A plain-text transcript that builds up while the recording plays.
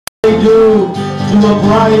do to a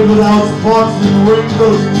bride without spots and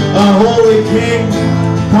wrinkles, a holy king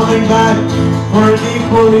coming back for an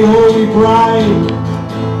equally holy bride.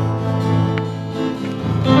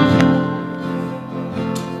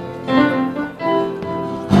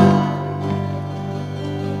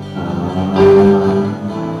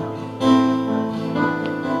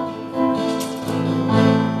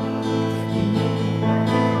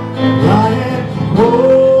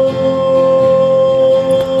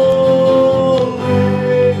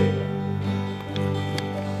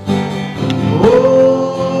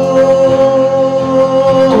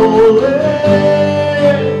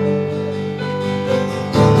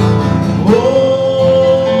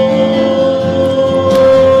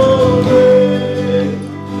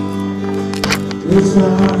 It's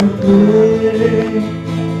our day.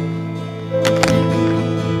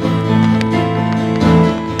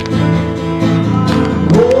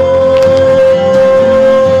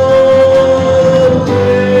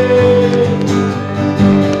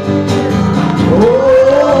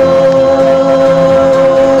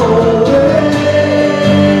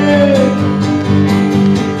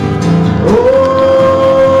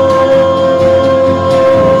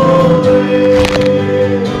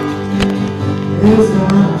 It's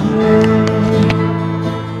our day.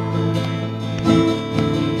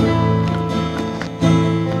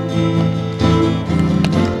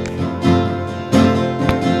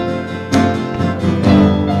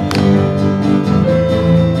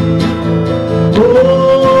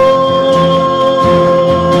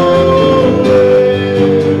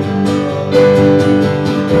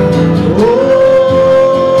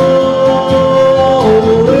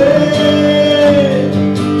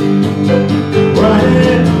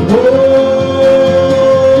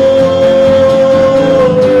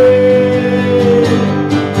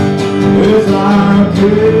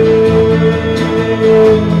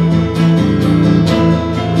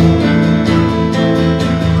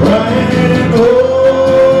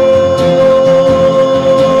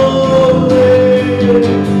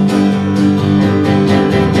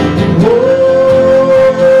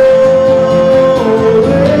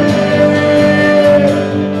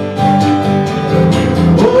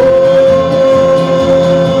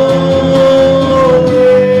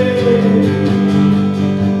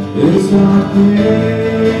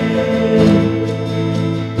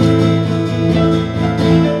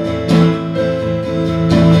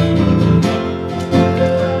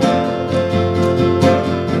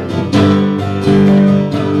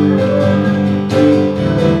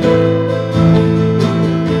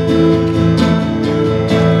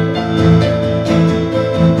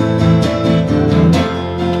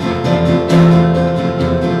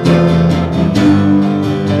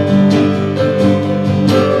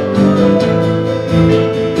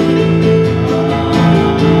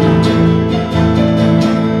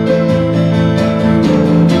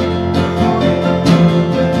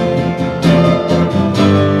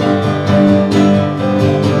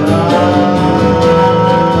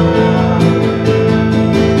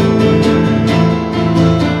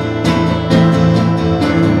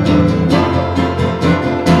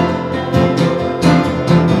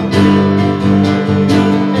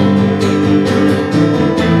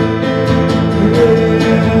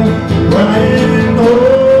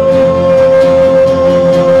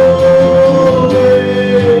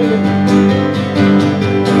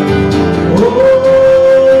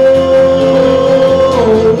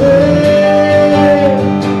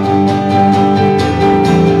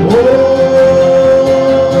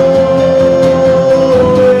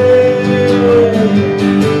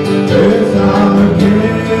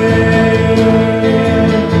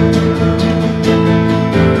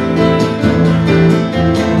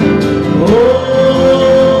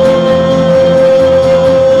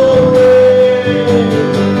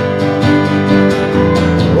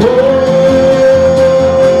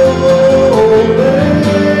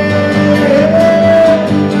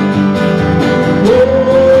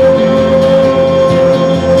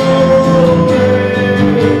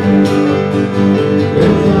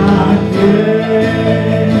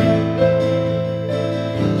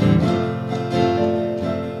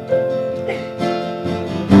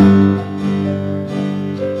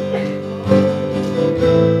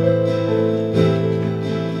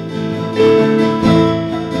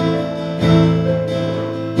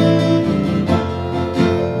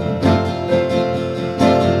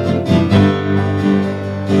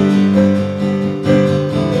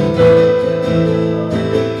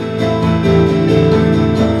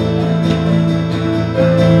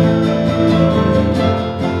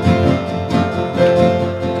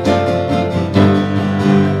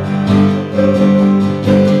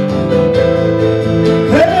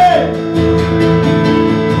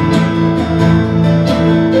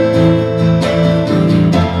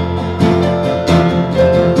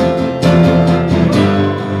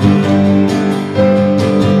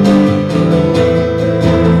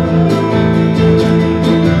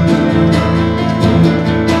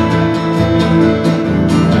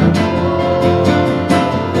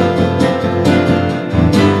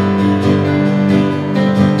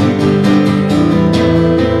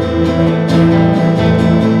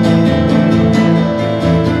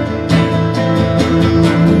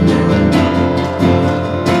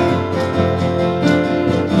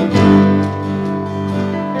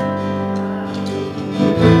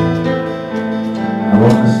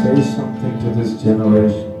 say something to this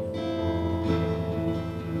generation.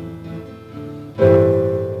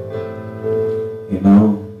 You know,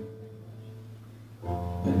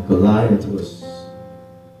 when Goliath was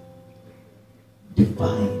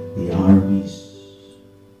defying the armies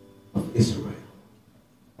of Israel,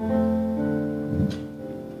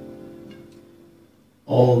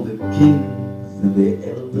 all the kings and the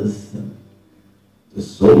elders and the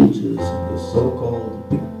soldiers and the so-called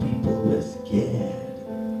big people were scared.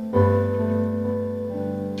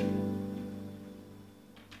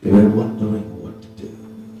 They were wondering what to do,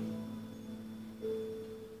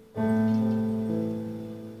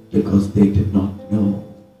 because they did not know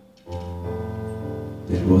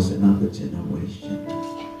there was another generation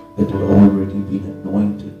that had already been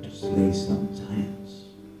anointed to slay some giants.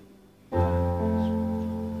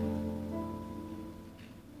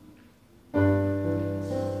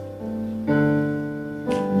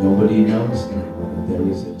 Nobody knows now that there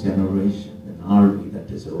is a generation, an army that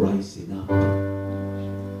is rising up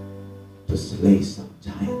to slay some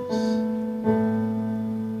giants.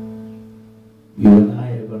 You and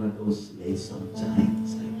I are going to go slay some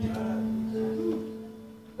giants, I think.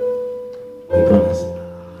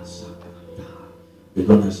 We're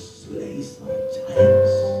going to slay some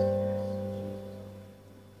giants.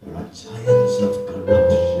 There are giants of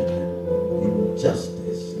corruption and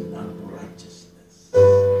injustice and unrighteousness.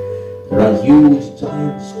 There are huge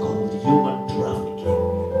giants called human trafficking.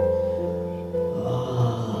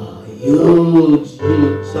 Huge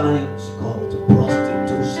giants called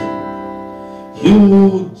prostitution.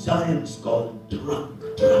 Huge giants called drug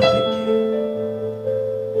trafficking.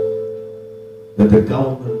 That the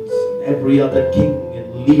governments and every other king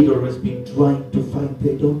and leader has been trying to fight.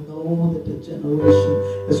 They don't know that a generation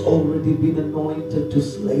has already been anointed to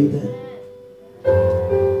slay them.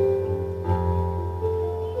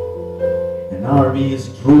 An army is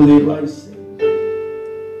truly rising.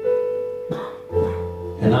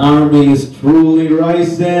 An army is truly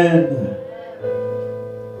rising.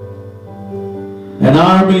 An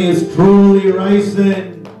army is truly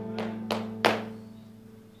rising.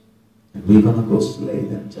 And we're going to go slay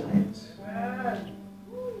them giants.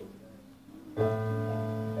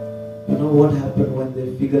 You know what happened when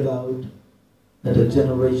they figured out that a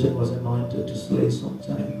generation was anointed to slay some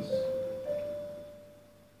giants?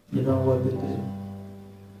 You know what they did?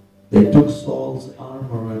 They took Saul's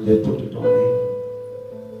armor and they put it on him.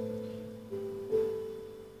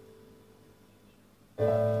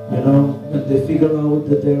 You know, when they figure out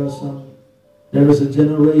that there is a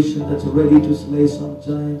generation that's ready to slay some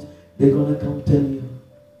giants, they're going to come tell you,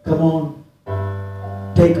 come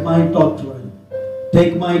on, take my doctrine,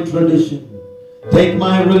 take my tradition, take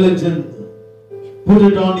my religion, put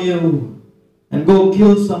it on you, and go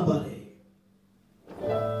kill somebody.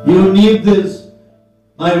 You need this.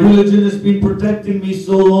 My religion has been protecting me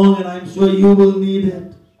so long, and I'm sure you will need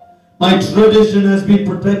it. My tradition has been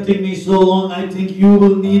protecting me so long, I think you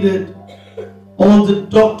will need it. All the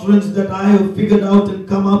doctrines that I have figured out and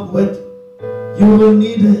come up with, you will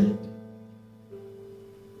need it.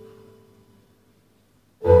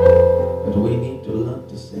 But we need to learn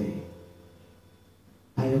to say,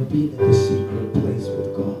 I have been in the secret place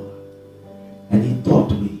with God, and He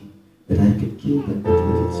taught me that I could kill them with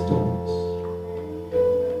little stones.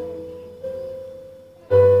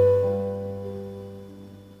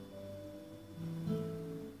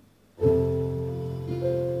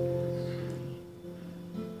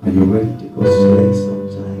 Are you ready to go slay some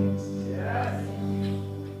giants? Yes.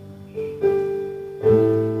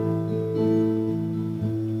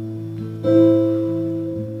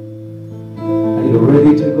 Are you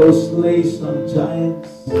ready to go slay some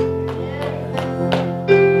giants?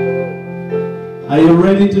 Are you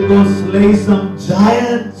ready to go slay some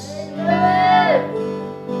giants?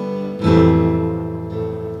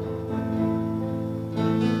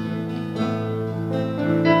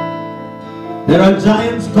 There are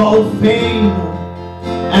giants called fame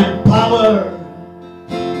and power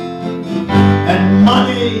and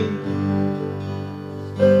money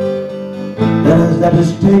that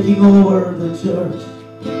is taking over the church.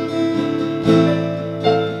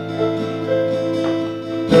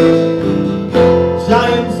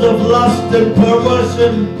 Giants of lust and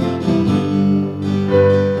perversion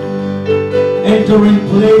entering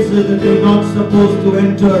places that they're not supposed to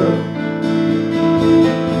enter.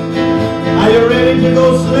 Are you ready to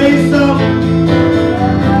go slay some?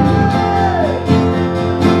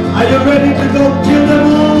 Are you ready to go kill them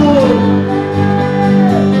all?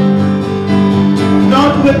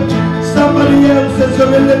 Not with somebody else's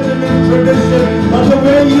religion and tradition, but the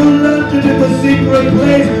way you learned it in the secret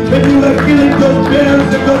place when you were killing those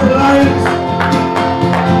bears and those lions.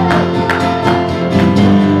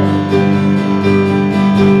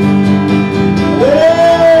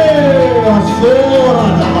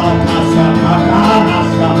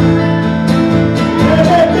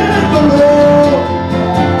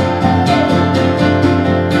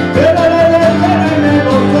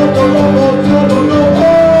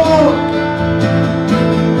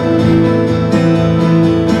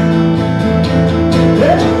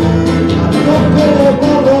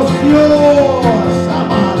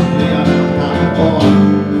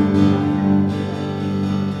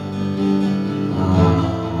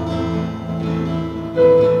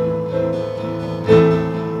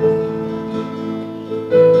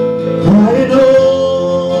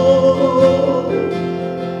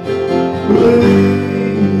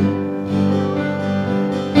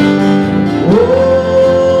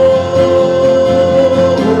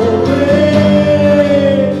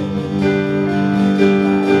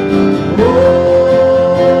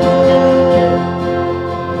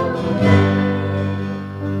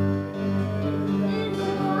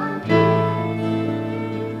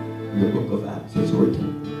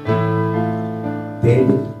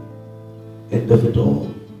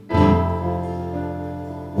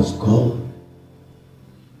 was called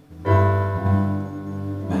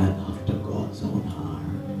man after God's own heart.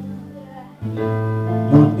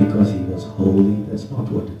 Not because he was holy, that's not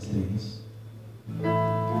what it says.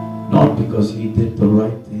 Not because he did the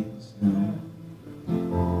right things, no.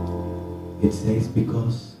 It says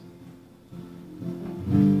because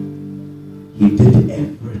he did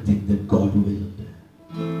everything that God willed.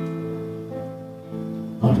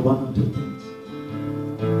 Not one or two things.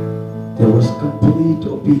 There was complete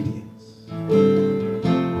obedience.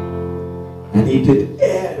 And he did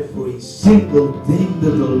every single thing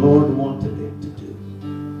that the Lord wanted him to do.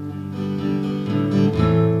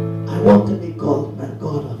 I want to be called man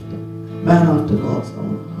after God's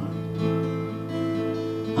own heart.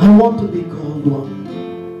 I want to be called one.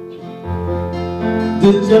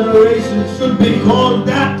 This generation should be called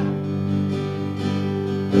that.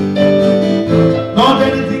 Not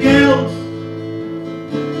anything else.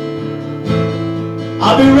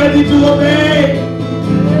 Are we ready to obey?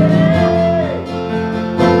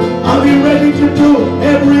 Are we ready to do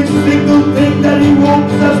every single thing that he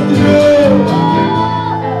wants us to do?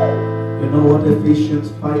 You know what Ephesians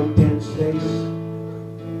 5:10 says?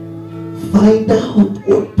 Find out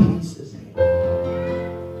what pleases him.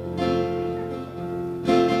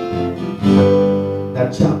 That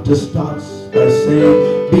chapter starts by saying,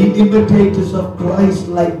 be imitators of Christ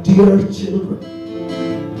like dear children.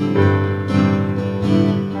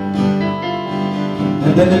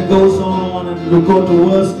 And then it goes on and we go to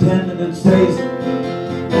verse 10 and it says,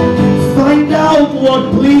 find out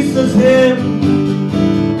what pleases him.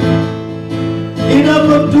 Enough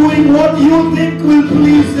of doing what you think will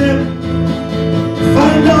please him.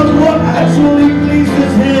 Find out what actually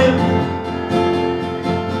pleases him.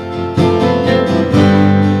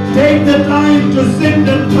 Take the time to sit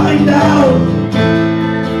and find out.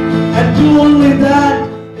 And do only that.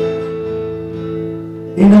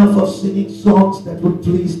 Enough of singing songs that would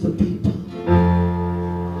please the people.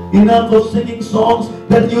 Enough of singing songs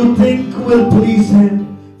that you think will please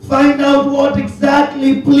him. Find out what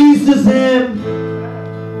exactly pleases him.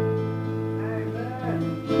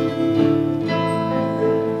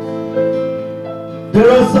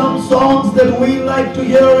 There are some songs that we like to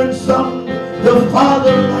hear and some the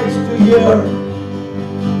Father likes to hear.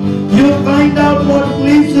 You find out what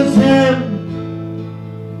pleases him.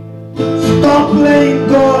 Stop playing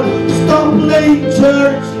God. Stop playing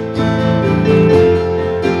church.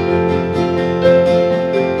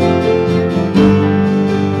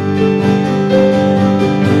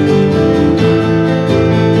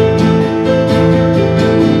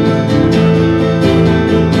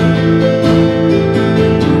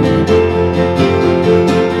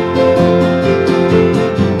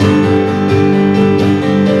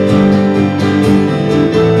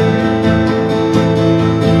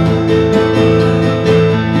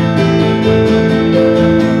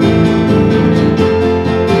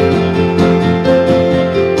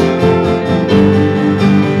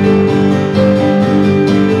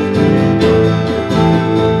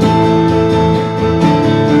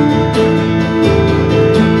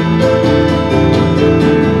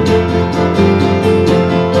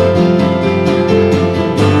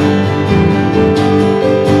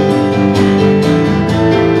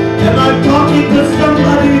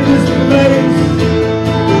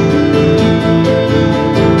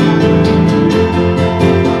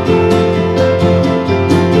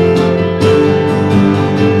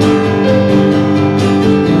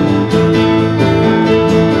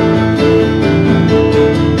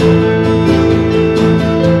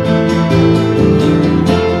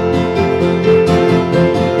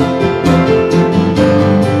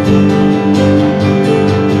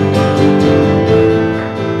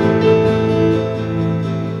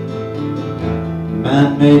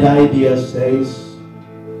 Man-made idea says,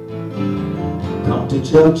 come to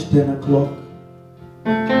church 10 o'clock,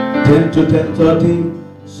 10 to 10:30,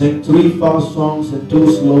 sing 3 fast songs and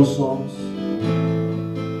 2 slow songs.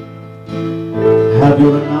 Have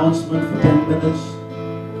your announcement for 10 minutes.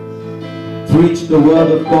 Preach the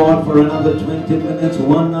word of God for another 20 minutes.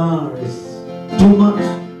 1 hour is too much.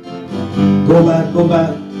 Go back, go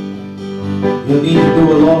back. You need to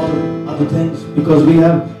do a lot of other things because we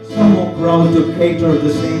have some more crowd to cater the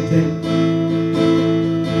same thing.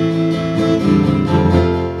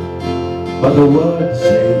 But the word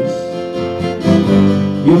says,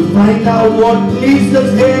 you find out what pleases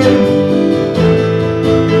him.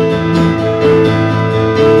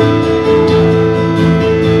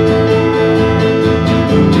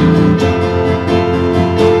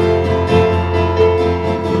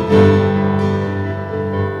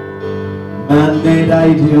 Man-made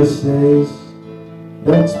idea says,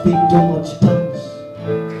 don't speak too much tongues.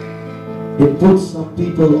 It puts some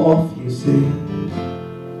people off, you see.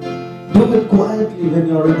 Do it quietly when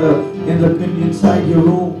you're inside your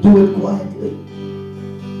room. Do it quietly.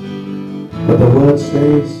 But the word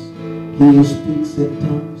says, he who speaks in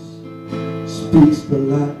tongues speaks the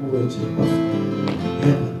language of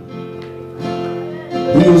heaven.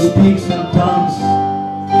 He who speaks in tongues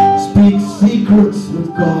speaks secrets with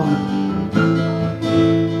God.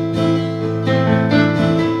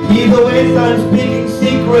 Either way, I'm speaking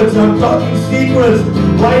secrets, I'm talking secrets.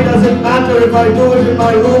 Why does it matter if I do it in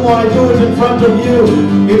my room or I do it in front of you?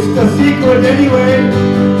 It's the secret anyway.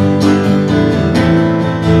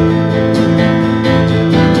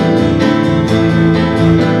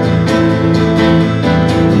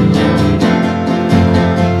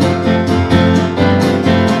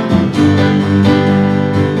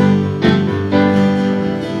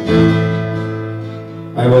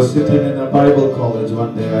 I was sitting in a Bible college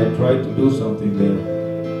one day. I tried to do something there.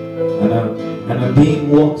 And a dean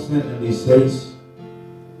walks in and he says,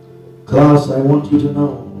 class, I want you to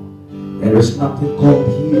know there is nothing called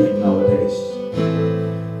healing nowadays.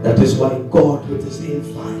 That is why God, with his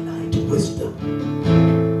infinite wisdom,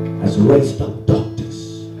 has raised up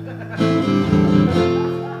doctors.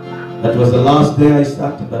 That was the last day I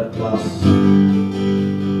sat in that class.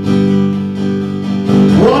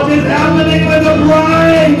 What is happening with the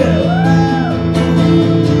bride?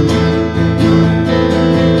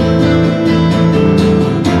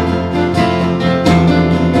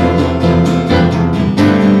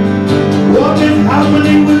 What is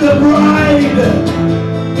happening with the bride?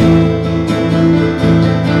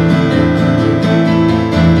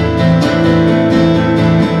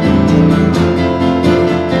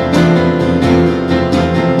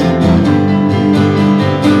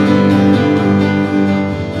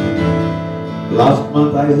 Last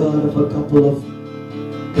month I heard of a couple of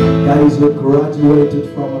guys who graduated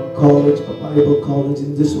from a college, a Bible college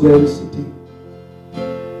in this very city.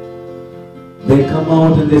 They come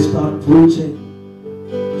out and they start preaching.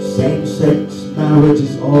 Same-sex marriage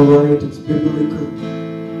is alright, it's biblical.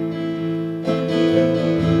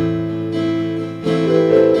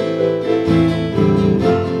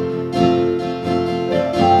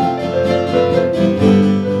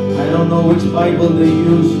 I don't know which Bible they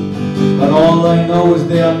use. But all I know is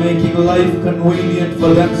they are making life convenient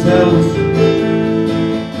for themselves.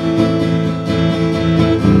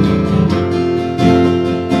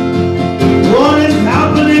 What is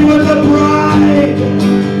happening with the bride?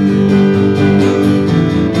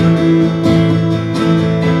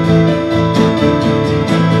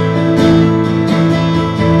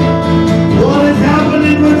 What is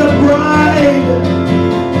happening with the bride?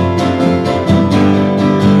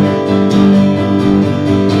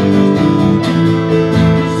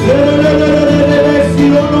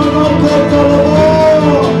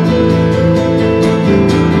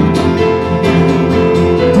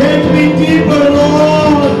 Take me deeper,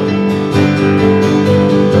 Lord.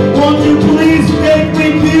 Won't you please take me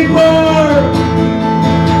deeper?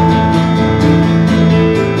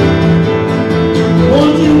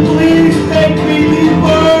 Won't you please take me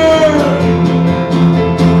deeper?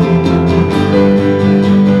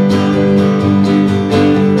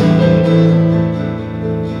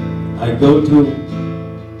 I go to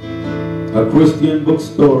a Christian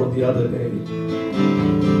bookstore the other day,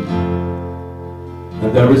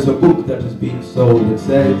 and there is a book that is being sold. It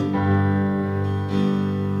said,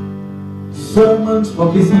 Sermons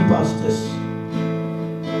for Busy Pastors.